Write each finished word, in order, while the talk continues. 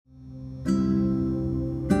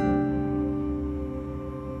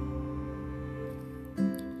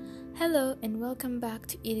Hello and welcome back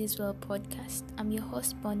to It Is Well podcast. I'm your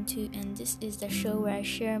host Bontu, and this is the show where I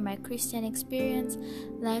share my Christian experience,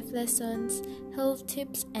 life lessons, health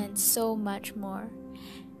tips, and so much more.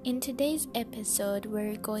 In today's episode,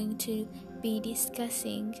 we're going to be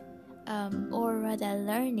discussing or rather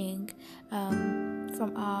learning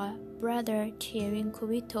from our brother Thierry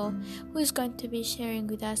Nkubito, who is going to be sharing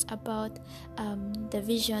with us about the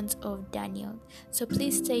visions of Daniel. So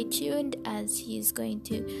please stay tuned as he is going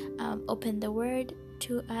to open the word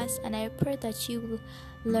to us, and I pray that you will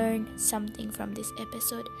learn something from this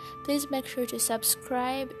episode. Please make sure to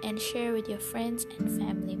subscribe and share with your friends and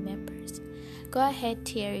family members. Go ahead,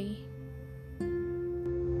 Thierry.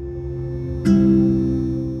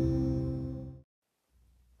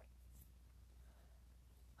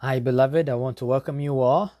 Hi, beloved. I want to welcome you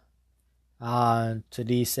all to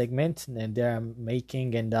this segment that I'm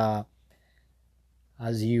making. And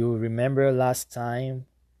as you remember, last time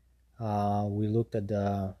we looked at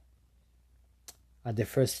the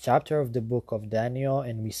first chapter of the book of Daniel,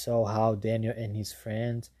 and we saw how Daniel and his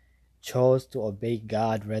friends chose to obey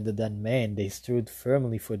God rather than men. They stood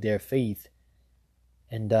firmly for their faith,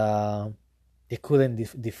 and they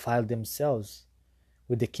couldn't defile themselves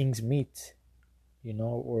with the king's meat,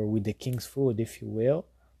 or with the king's food, if you will.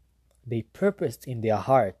 They purposed in their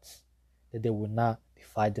hearts that they would not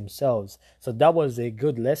defile themselves. So that was a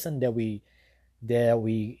good lesson that we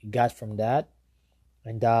got from that.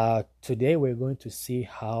 And today we're going to see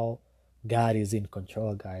how God is in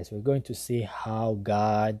control, guys. We're going to see how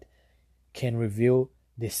God can reveal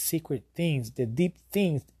the secret things, the deep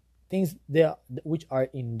things there which are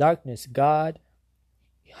in darkness. God,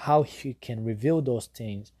 how He can reveal those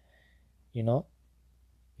things,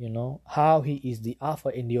 how He is the Alpha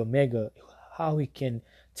and the Omega, how He can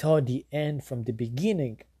tell the end from the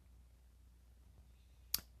beginning.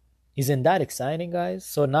 Isn't that exciting, guys?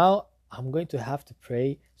 So now I'm going to have to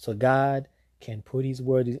pray so God can put His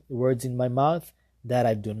words in my mouth, that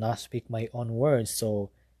I do not speak my own words. So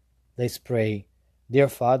let's pray. Dear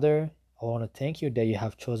Father, I want to thank you that you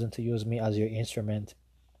have chosen to use me as your instrument.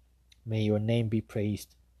 May your name be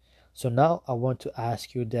praised. So now I want to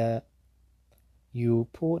ask you that you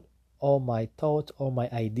put all my thoughts, all my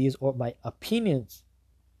ideas, all my opinions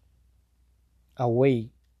away,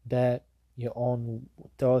 that your own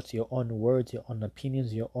thoughts, your own words, your own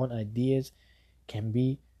opinions, your own ideas can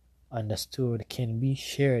be understood, can be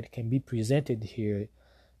shared, can be presented here.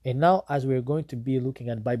 And now, as we're going to be looking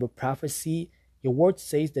at Bible prophecy, your word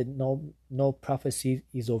says that no prophecy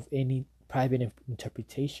is of any private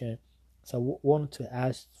interpretation. So I want to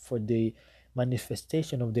ask for the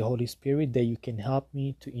manifestation of the Holy Spirit, that you can help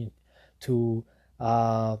me to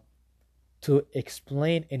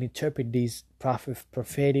explain and interpret these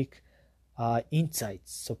prophetic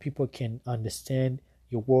insights, so people can understand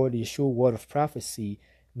your word, your sure word of prophecy.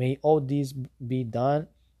 May all these be done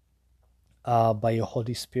by your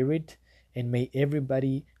Holy Spirit, and may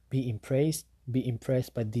everybody be impressed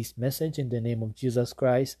by this message in the name of Jesus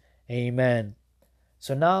Christ. Amen.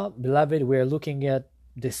 So now, beloved, we're looking at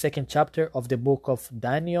the second chapter of the book of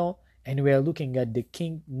Daniel, and we are looking at the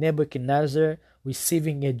king Nebuchadnezzar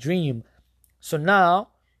receiving a dream. So now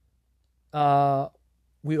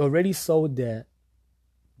we already saw that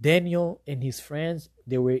Daniel and his friends,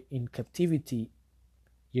 they were in captivity,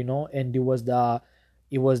 and it was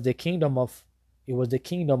the kingdom of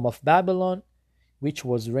Babylon which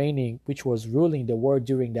was ruling the world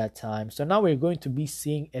during that time. So now we're going to be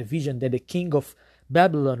seeing a vision that the king of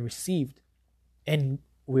Babylon received. And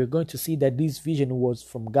we're going to see that this vision was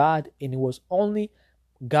from God, and it was only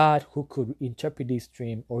God who could interpret this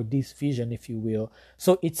dream, or this vision, if you will.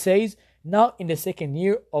 So it says, now in the second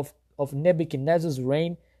year of Nebuchadnezzar's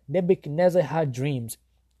reign, Nebuchadnezzar had dreams,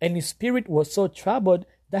 and his spirit was so troubled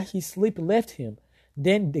that his sleep left him.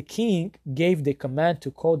 Then the king gave the command to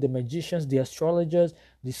call the magicians, the astrologers,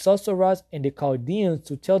 the sorcerers, and the Chaldeans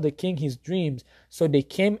to tell the king his dreams. So they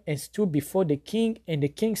came and stood before the king, and the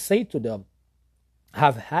king said to them, I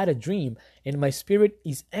have had a dream, and my spirit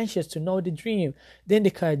is anxious to know the dream. Then the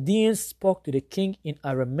Chaldeans spoke to the king in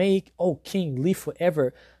Aramaic, O king, live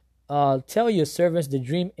forever. Tell your servants the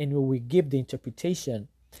dream, and we will give the interpretation.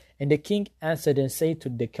 And the king answered and said to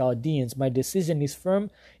the Chaldeans, my decision is firm.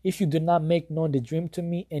 If you do not make known the dream to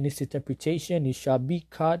me and its interpretation, it shall be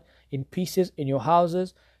cut in pieces, and your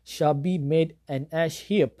houses shall be made an ash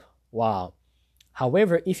heap. Wow.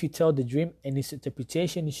 However, if you tell the dream and its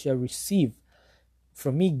interpretation, you shall receive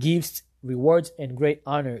from me gifts, rewards, and great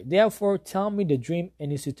honor. Therefore, tell me the dream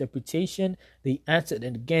and its interpretation. They answered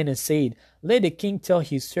again and said, let the king tell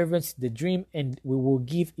his servants the dream, and we will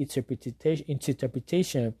give its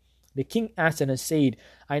interpretation. The king answered and said,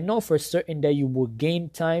 I know for certain that you will gain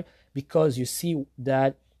time, because you see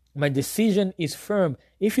that my decision is firm.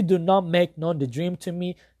 If you do not make known the dream to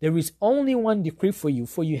me, there is only one decree for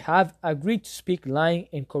you have agreed to speak lying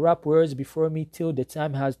and corrupt words before me till the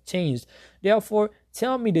time has changed. Therefore,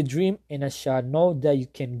 tell me the dream, and I shall know that you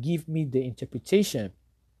can give me the interpretation.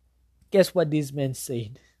 Guess what this man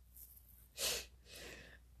said?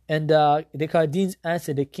 And the Chaldeans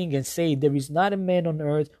answered the king and said, there is not a man on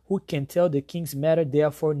earth who can tell the king's matter.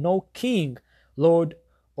 Therefore, no king, lord,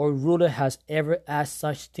 or ruler has ever asked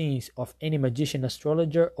such things of any magician,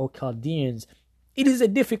 astrologer, or Chaldeans. It is a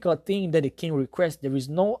difficult thing that the king requests. There is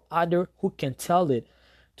no other who can tell it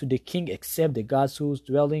to the king except the God whose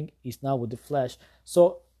dwelling is not with the flesh.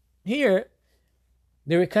 So here,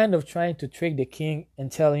 they were kind of trying to trick the king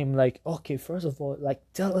and tell him, like, okay, first of all, like,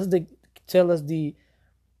 tell us the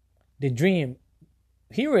dream.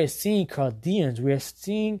 Here we are seeing Chaldeans, we are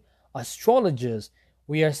seeing astrologers,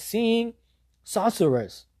 we are seeing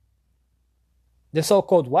sorcerers, the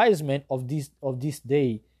so-called wise men of this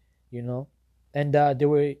day, and they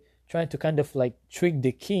were trying to kind of like trick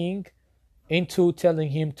the king into telling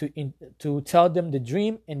him to tell them the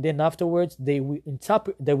dream, and then afterwards they will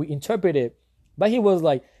interpret it. But he was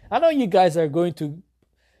like, I know you guys are going to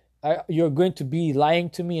you're going to be lying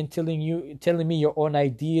to me and telling me your own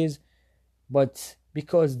ideas, but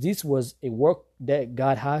because this was a work that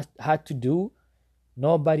God had to do,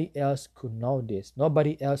 nobody else could know this.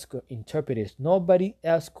 Nobody else could interpret this. Nobody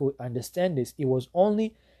else could understand this. It was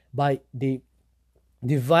only by the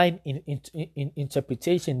divine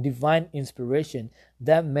interpretation, divine inspiration,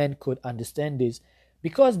 that man could understand this.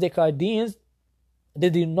 Because the Chaldeans, they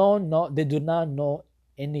do not know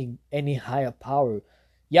any higher power.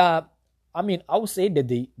 Yeah, I mean, I would say that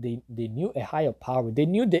they knew a higher power. They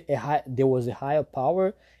knew that there was a higher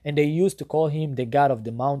power, and they used to call him the God of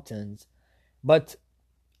the mountains. But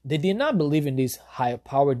they did not believe in this higher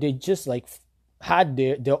power. They just like had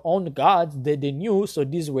their own gods that they knew. So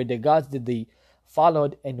these were the gods that they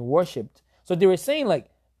followed and worshipped. So they were saying like,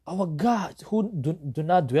 our gods who do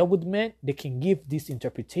not dwell with men, they can give this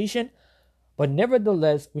interpretation. But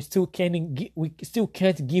nevertheless, we still can't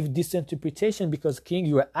give this interpretation, because king,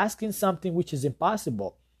 you are asking something which is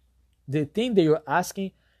impossible. The thing that you're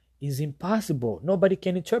asking is impossible. Nobody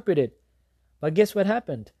can interpret it. But guess what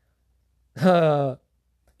happened?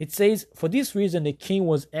 It says, for this reason the king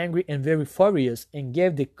was angry and very furious, and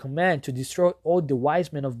gave the command to destroy all the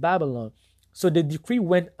wise men of Babylon. So the decree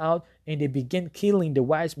went out, and they began killing the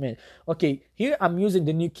wise men. Okay, here I'm using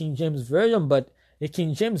the New King James Version, but the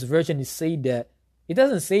King James Version is saying that it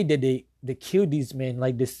doesn't say that they killed these men,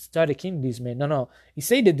 like they started killing these men. No. It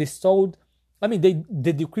said that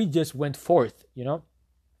the decree just went forth,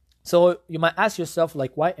 So you might ask yourself,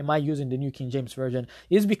 like, why am I using the New King James Version?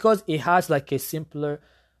 It's because it has like a simpler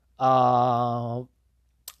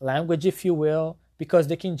language, if you will, because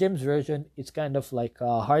the King James Version, it's kind of like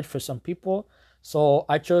hard for some people. So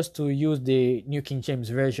I chose to use the New King James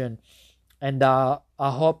Version. And I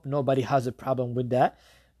hope nobody has a problem with that,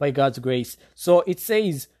 by God's grace. So it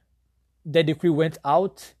says the decree went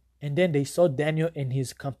out, and then they saw Daniel and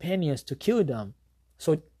his companions to kill them.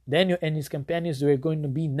 So Daniel and his companions were going to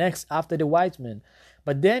be next after the wise men.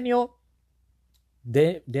 But Daniel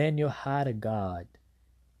had a God,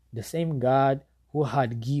 the same God who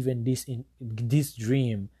had given this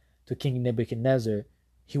dream to King Nebuchadnezzar.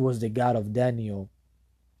 He was the God of Daniel.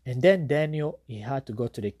 And then Daniel, he had to go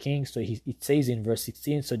to the king. So it says in verse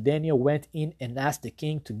 16, so Daniel went in and asked the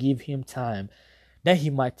king to give him time, that he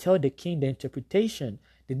might tell the king the interpretation.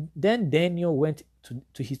 Then Daniel went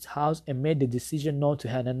to his house and made the decision known to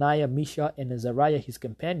Hananiah, Mishael, and Azariah, his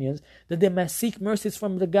companions, that they might seek mercies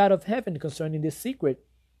from the God of heaven concerning this secret,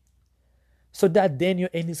 so that Daniel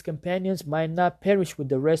and his companions might not perish with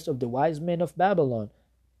the rest of the wise men of Babylon.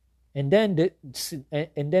 And then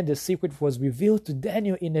the secret was revealed to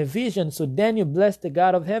Daniel in a vision. So Daniel blessed the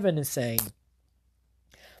God of heaven and saying,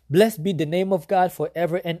 blessed be the name of God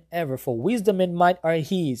forever and ever, for wisdom and might are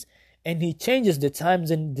his. And he changes the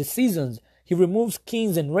times and the seasons. He removes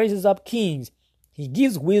kings and raises up kings. He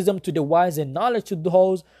gives wisdom to the wise and knowledge to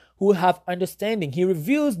those who have understanding. He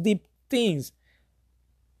reveals deep things.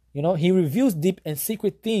 He reveals deep and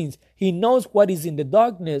secret things. He knows what is in the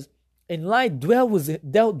darkness, and light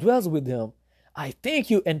dwells with him. I thank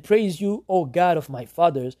you and praise you, O God of my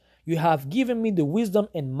fathers. You have given me the wisdom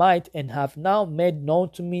and might, and have now made known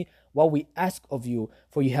to me what we ask of you.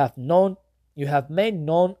 For you have made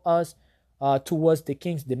known us towards the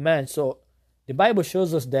king's demand. So the Bible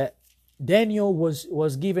shows us that Daniel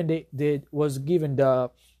was given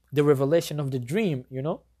the revelation of the dream.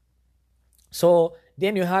 So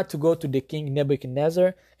Daniel had to go to the king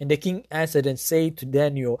Nebuchadnezzar, and the king answered and said to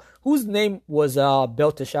Daniel, whose name was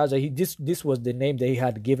Belteshazzar. This was the name that he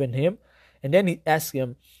had given him. And then he asked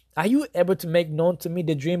him, are you able to make known to me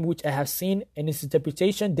the dream which I have seen and its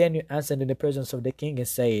interpretation? Daniel answered in the presence of the king and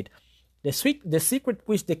said, the secret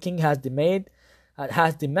which the king has demanded,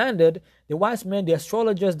 the wise men, the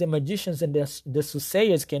astrologers, the magicians, and the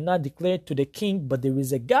soothsayers cannot declare to the king, but there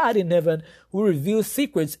is a God in heaven who reveals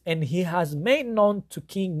secrets, and he has made known to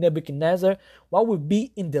King Nebuchadnezzar what will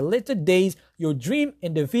be in the later days. Your dream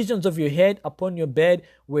and the visions of your head upon your bed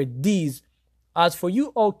were these. As for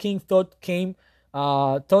you, O king, thoughts came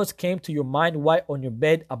to your mind while on your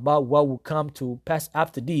bed about what will come to pass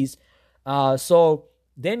after these. So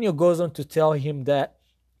Daniel goes on to tell him that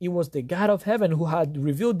it was the God of heaven who had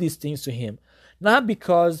revealed these things to him, not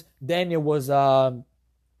because Daniel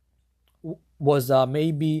was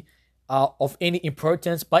maybe of any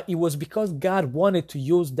importance, but it was because God wanted to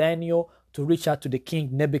use Daniel to reach out to the king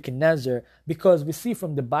Nebuchadnezzar. Because we see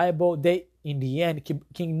from the Bible that in the end,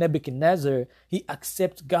 King Nebuchadnezzar, he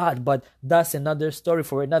accepts God, but that's another story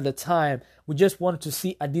for another time. We just want to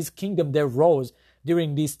see this kingdom that rose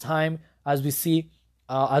during this time, as we see.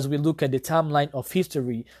 As we look at the timeline of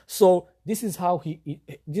history. So this is how he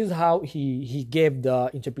gave the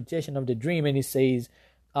interpretation of the dream, and he says,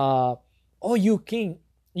 "Oh, you king,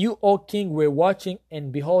 you, O king, were watching,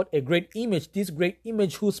 and behold, a great image. This great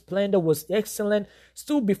image, whose splendor was excellent,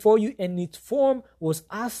 stood before you, and its form was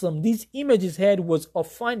awesome. This image's head was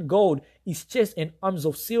of fine gold, its chest and arms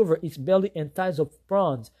of silver, its belly and thighs of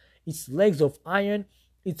bronze, its legs of iron,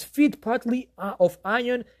 its feet partly of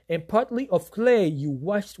iron and partly of clay. You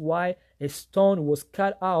watched why a stone was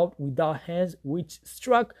cut out without hands, which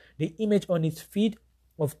struck the image on its feet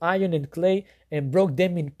of iron and clay and broke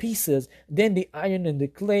them in pieces. Then the iron and the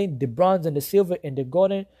clay, the bronze and the silver and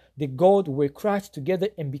the gold were crushed together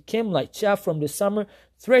and became like chaff from the summer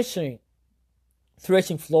threshing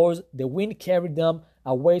floors. The wind carried them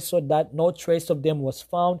away so that no trace of them was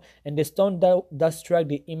found, and the stone that struck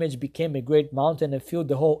the image became a great mountain and filled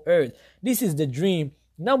the whole earth. This is the dream.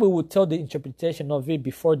 Now we will tell the interpretation of it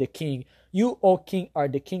before the king. You, O king, are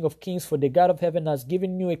the king of kings, for the God of heaven has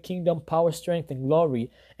given you a kingdom, power, strength, and glory.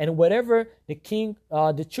 And wherever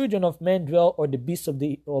the children of men dwell, or the beasts of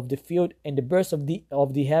the field, and the birds of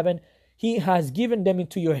the heaven, he has given them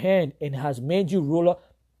into your hand, and has made you ruler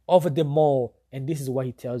over them all. And this is what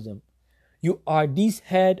he tells them. You are this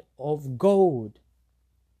head of gold.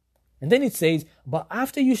 And then it says, but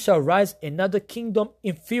after you shall rise another kingdom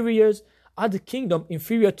inferior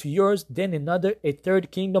to yours, then a third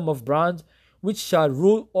kingdom of bronze, which shall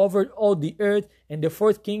rule over all the earth, and the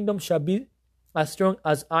fourth kingdom shall be as strong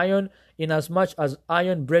as iron, inasmuch as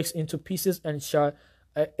iron breaks into pieces and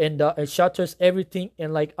shatters everything,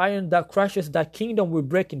 and like iron that crushes, that kingdom will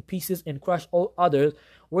break in pieces and crush all others.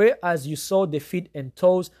 Whereas you saw the feet and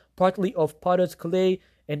toes, partly of potter's clay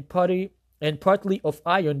and partly of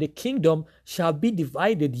iron, the kingdom shall be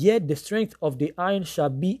divided, yet the strength of the iron shall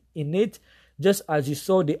be in it, just as you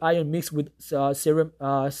saw the iron mixed with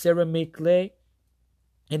ceramic clay.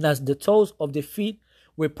 And as the toes of the feet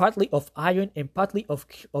were partly of iron and partly of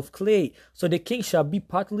clay, so the kingdom shall be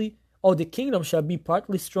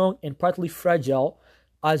partly strong and partly fragile.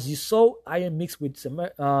 As you saw iron mixed with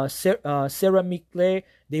ceramic clay,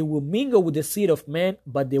 they will mingle with the seed of man,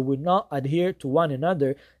 but they will not adhere to one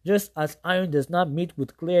another, just as iron does not meet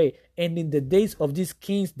with clay. And in the days of these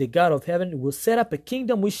kings, the God of heaven will set up a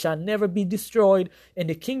kingdom which shall never be destroyed, and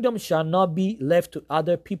the kingdom shall not be left to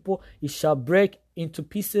other people. It shall break into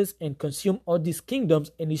pieces and consume all these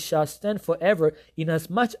kingdoms, and it shall stand forever.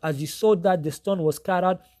 Inasmuch as you saw that the stone was cut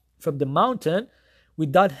out from the mountain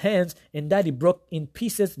without hands, and that it broke in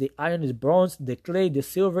pieces the iron, the bronze, the clay, the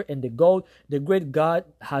silver, and the gold, the great God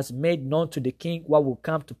has made known to the king what will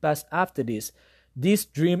come to pass after this. This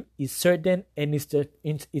dream is certain, and its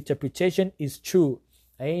interpretation is true.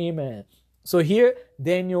 Amen. So here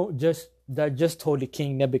Daniel just told the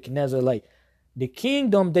king Nebuchadnezzar, like, the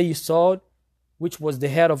kingdom that you saw, which was the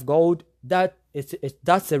head of gold,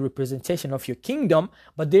 that's a representation of your kingdom,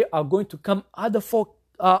 but there are going to come other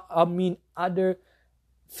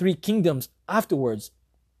three kingdoms afterwards,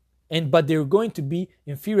 but they're going to be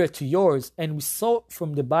inferior to yours. And we saw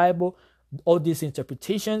from the Bible all these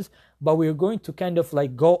interpretations, but we're going to kind of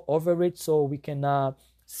like go over it so we can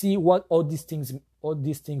see what all these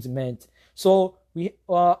things meant. So we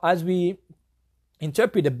as we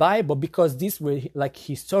interpret the Bible, because these were like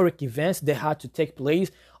historic events that had to take place,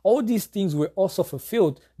 all these things were also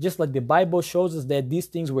fulfilled, just like the Bible shows us that these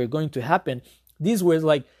things were going to happen. These were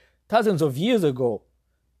like thousands of years ago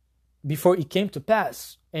before it came to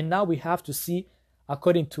pass. And now we have to see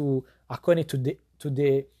according to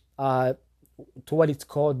the to what it's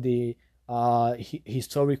called the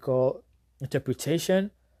historical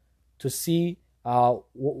interpretation, to see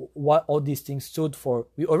what all these things stood for.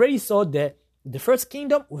 We already saw that the first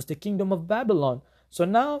kingdom was the kingdom of Babylon. So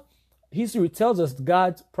now history tells us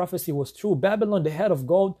God's prophecy was true. Babylon, the head of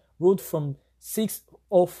gold, ruled from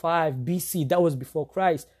 605 BC, that was before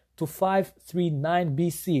Christ, to 539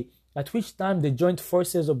 BC, at which time the joint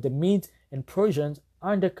forces of the Medes and Persians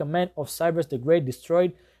under command of Cyrus the Great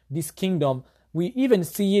destroyed this kingdom. We even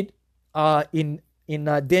see it in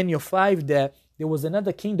Daniel 5 that there was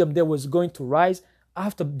another kingdom that was going to rise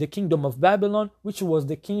after the kingdom of Babylon, which was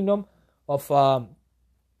the kingdom of the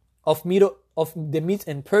Medes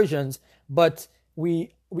and Persians. But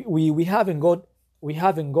we haven't gone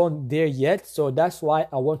there yet. So that's why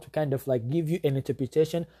I want to kind of like give you an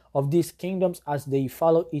interpretation of these kingdoms as they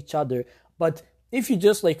follow each other. But if you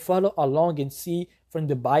just like follow along and see from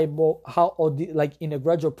the Bible how all the, like in a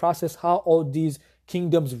gradual process, how all these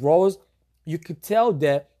kingdoms rose, you could tell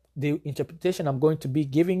that the interpretation I'm going to be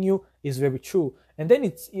giving you is very true. And then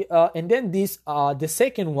the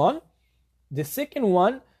second one,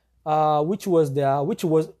 which was the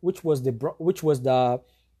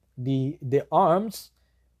arms,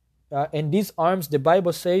 and these arms, the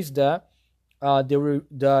Bible says that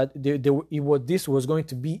this was going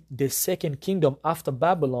to be the second kingdom after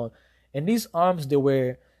Babylon, and these arms they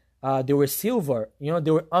were silver,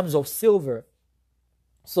 they were arms of silver.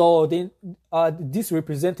 So this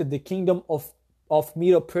represented the kingdom of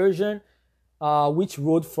Medo-Persian, which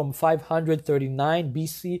ruled from 539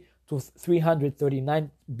 BC to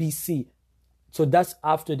 339 BC. So that's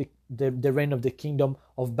after the reign of the kingdom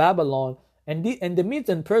of Babylon. And the Medes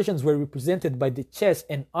and Persians were represented by the chest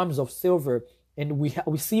and arms of silver. And we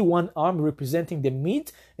see one arm representing the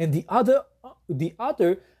Medes and the other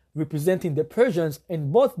representing the Persians.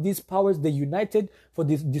 And both these powers, they united for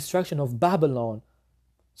the destruction of Babylon.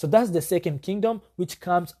 So that's the second kingdom, which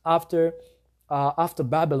comes after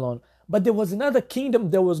Babylon. But there was another kingdom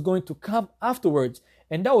that was going to come afterwards,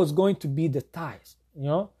 and that was going to be the tithes.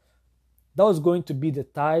 That was going to be the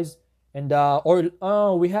tithes, and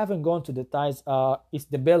we haven't gone to the tithes. It's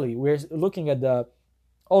the belly. We're looking at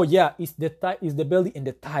it's the belly and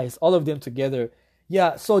the tithes, all of them together.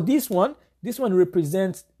 Yeah. So this one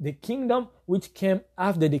represents the kingdom which came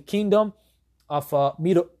after the kingdom of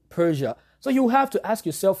Medo-Persia. So you have to ask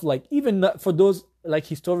yourself, like, even for those like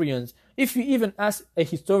historians, if you even ask a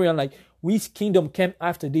historian, like, which kingdom came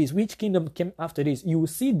after this, you will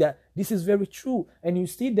see that this is very true. And you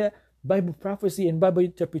see that Bible prophecy and Bible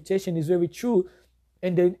interpretation is very true.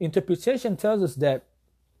 And the interpretation tells us that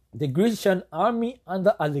the Grecian army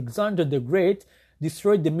under Alexander the Great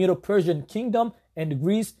destroyed the Medo-Persian kingdom and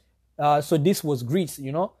Greece. So this was Greece,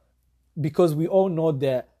 because we all know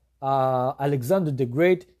that Alexander the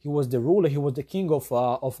Great, he was the ruler, he was the king of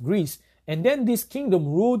Greece. And then this kingdom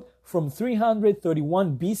ruled from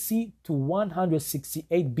 331 BC to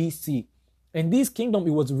 168 BC. And this kingdom,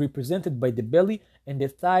 it was represented by the belly and the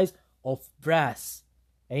thighs of brass.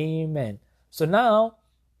 Amen. So now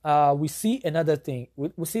we see another thing.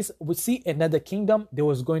 We see another kingdom that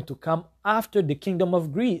was going to come after the kingdom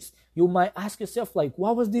of Greece. You might ask yourself, like,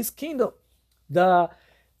 what was this kingdom?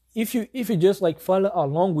 If you just like follow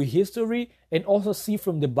along with history and also see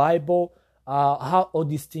from the Bible how all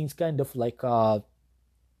these things kind of like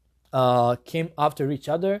came after each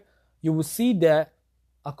other, you will see that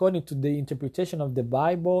according to the interpretation of the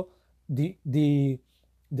Bible, the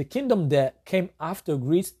kingdom that came after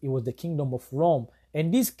Greece, it was the kingdom of Rome.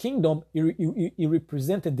 And this kingdom, it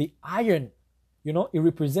represented the iron, it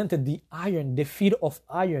represented the iron, the feet of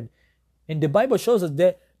iron. And the Bible shows us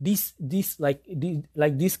that this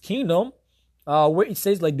kingdom, where it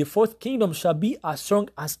says like the fourth kingdom shall be as strong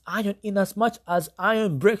as iron, inasmuch as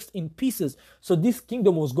iron breaks in pieces. So this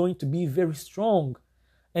kingdom was going to be very strong,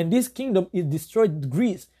 and this kingdom, it destroyed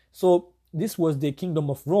Greece. So this was the kingdom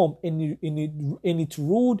of Rome, and it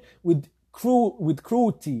ruled with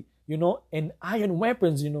cruelty, and iron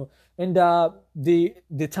weapons, and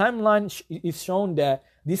the timeline is shown that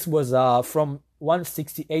this was from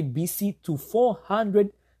 168 BC to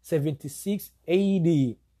 476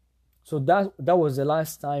 AD. So that was the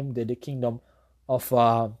last time that the kingdom of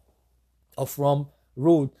Rome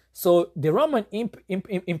ruled. So the Roman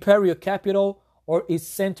imperial capital, or its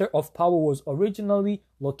center of power, was originally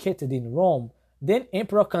located in Rome. Then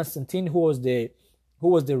Emperor Constantine, who was the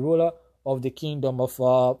ruler of the kingdom of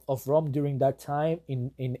Rome during that time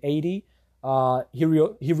in AD, he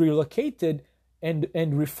relocated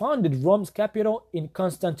and refounded Rome's capital in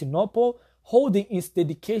Constantinople, holding its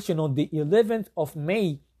dedication on the 11th of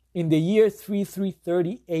May in the year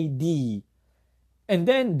 3330 AD. And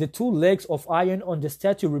then the two legs of iron on the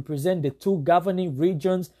statue represent the two governing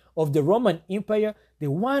regions of the Roman Empire, the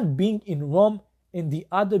one being in Rome and the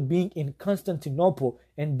other being in Constantinople.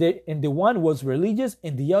 And the one was religious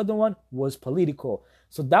and the other one was political.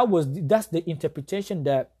 So that's the interpretation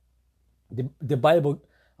that the Bible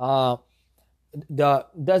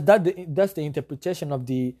that's the interpretation of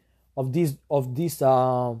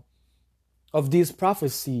this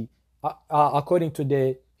prophecy according to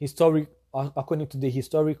the historical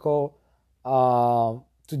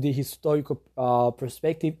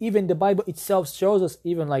perspective. Even the Bible itself shows us,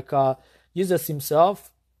 even like Jesus himself,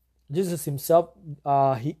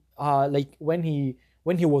 he like when he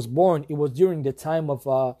was born, it was during the time of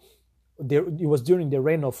it was during the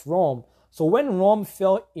reign of Rome. So when Rome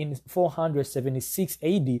fell in 476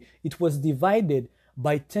 AD, it was divided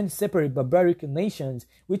by 10 separate barbaric nations,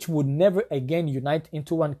 which would never again unite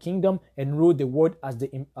into one kingdom and rule the world as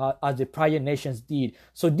the prior nations did.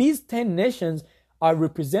 So these 10 nations are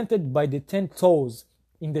represented by the 10 toes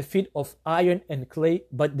in the feet of iron and clay,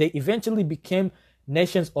 but they eventually became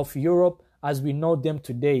nations of Europe as we know them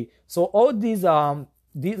today. So all these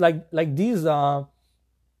these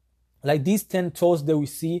 10 toes that we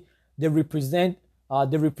see, they represent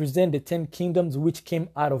the 10 kingdoms which came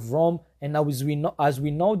out of Rome, and now as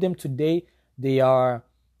we know them today, they are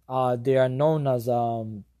known as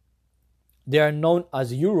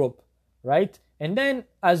Europe, right? And then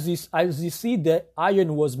as you see, the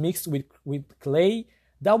iron was mixed with clay.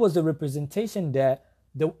 That was a representation that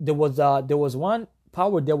there was one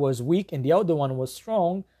power that was weak and the other one was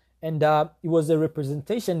strong, and it was a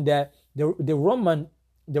representation that the Roman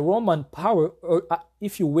power, or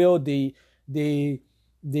if you will, the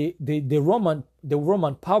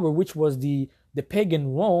Roman power, which was the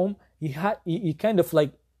pagan Rome, it kind of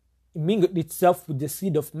like mingled itself with the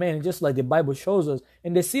seed of man, just like the Bible shows us.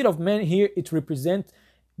 And the seed of man here, it represents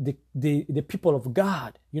the people of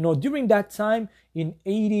God. During that time in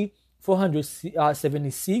AD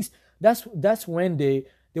 476, that's when there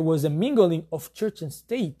was a mingling of church and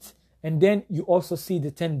state. And then you also see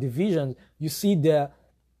the 10 divisions. You see the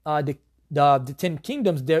 10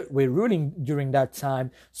 kingdoms that were ruling during that time.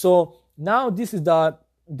 So now this is the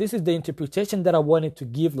interpretation that I wanted to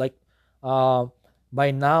give, like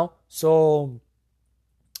by now. So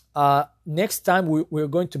next time we're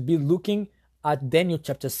going to be looking at Daniel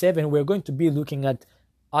chapter 7. We're going to be looking at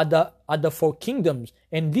other 4 kingdoms,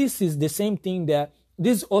 and this is the same thing. That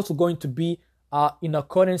this is also going to be in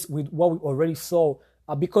accordance with what we already saw,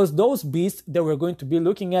 because those beasts that we're going to be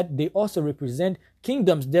looking at, they also represent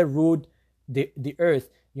kingdoms that ruled the earth.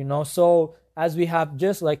 So as we have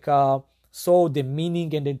just like saw the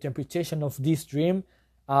meaning and the interpretation of this dream,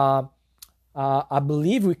 I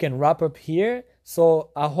believe we can wrap up here. So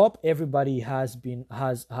I hope everybody has been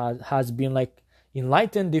like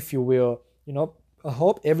enlightened, if you will. I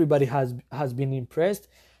hope everybody has been impressed.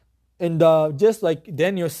 And just like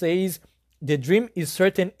Daniel says, the dream is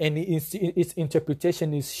certain and its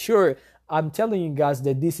interpretation is sure. I'm telling you guys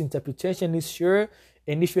that this interpretation is sure.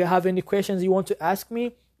 And if you have any questions you want to ask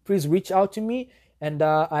me, please reach out to me. And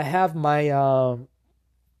I have my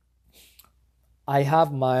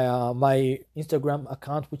my Instagram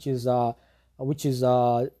account, which is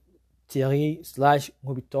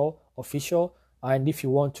Thierry/Nkubito official. And if you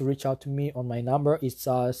want to reach out to me on my number, it's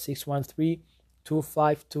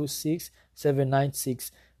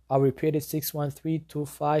 613-2526-796. I'll repeat it,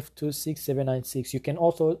 613-2526-796. You can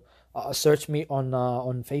also search me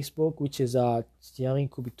on Facebook, which is Thierry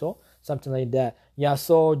Nkubito, something like that. Yeah,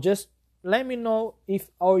 so just let me know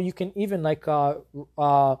or you can even like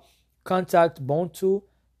contact Bontu,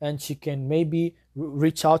 and she can maybe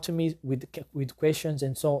reach out to me with questions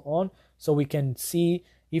and so on, so we can see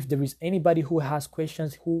if there is anybody who has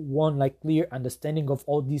questions, who want like clear understanding of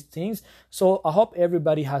all these things. So I hope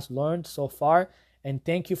everybody has learned so far, and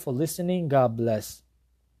thank you for listening. God bless.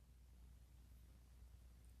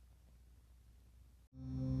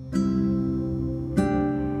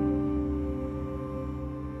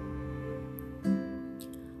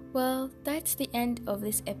 Well, that's the end of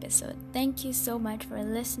this episode. Thank you so much for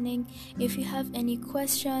listening. If you have any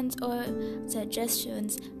questions or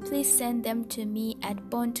suggestions, please send them to me at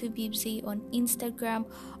Bontubibzi on Instagram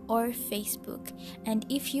or Facebook. And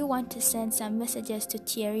if you want to send some messages to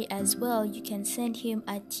Thierry as well, you can send him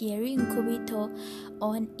at Thierry Nkubito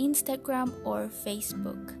on Instagram or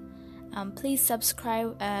Facebook. Please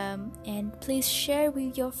subscribe and please share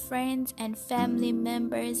with your friends and family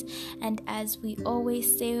members. And as we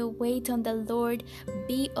always say, wait on the Lord,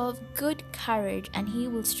 be of good courage, and He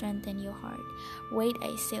will strengthen your heart. Wait,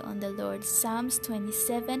 I say, on the Lord. Psalms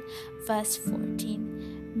 27 verse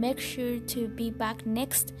 14. Make sure to be back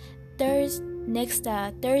next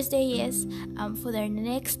Thursday, yes, for the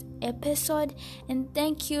next episode. And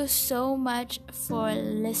thank you so much for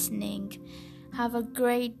listening. Have a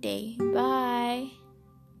great day. Bye.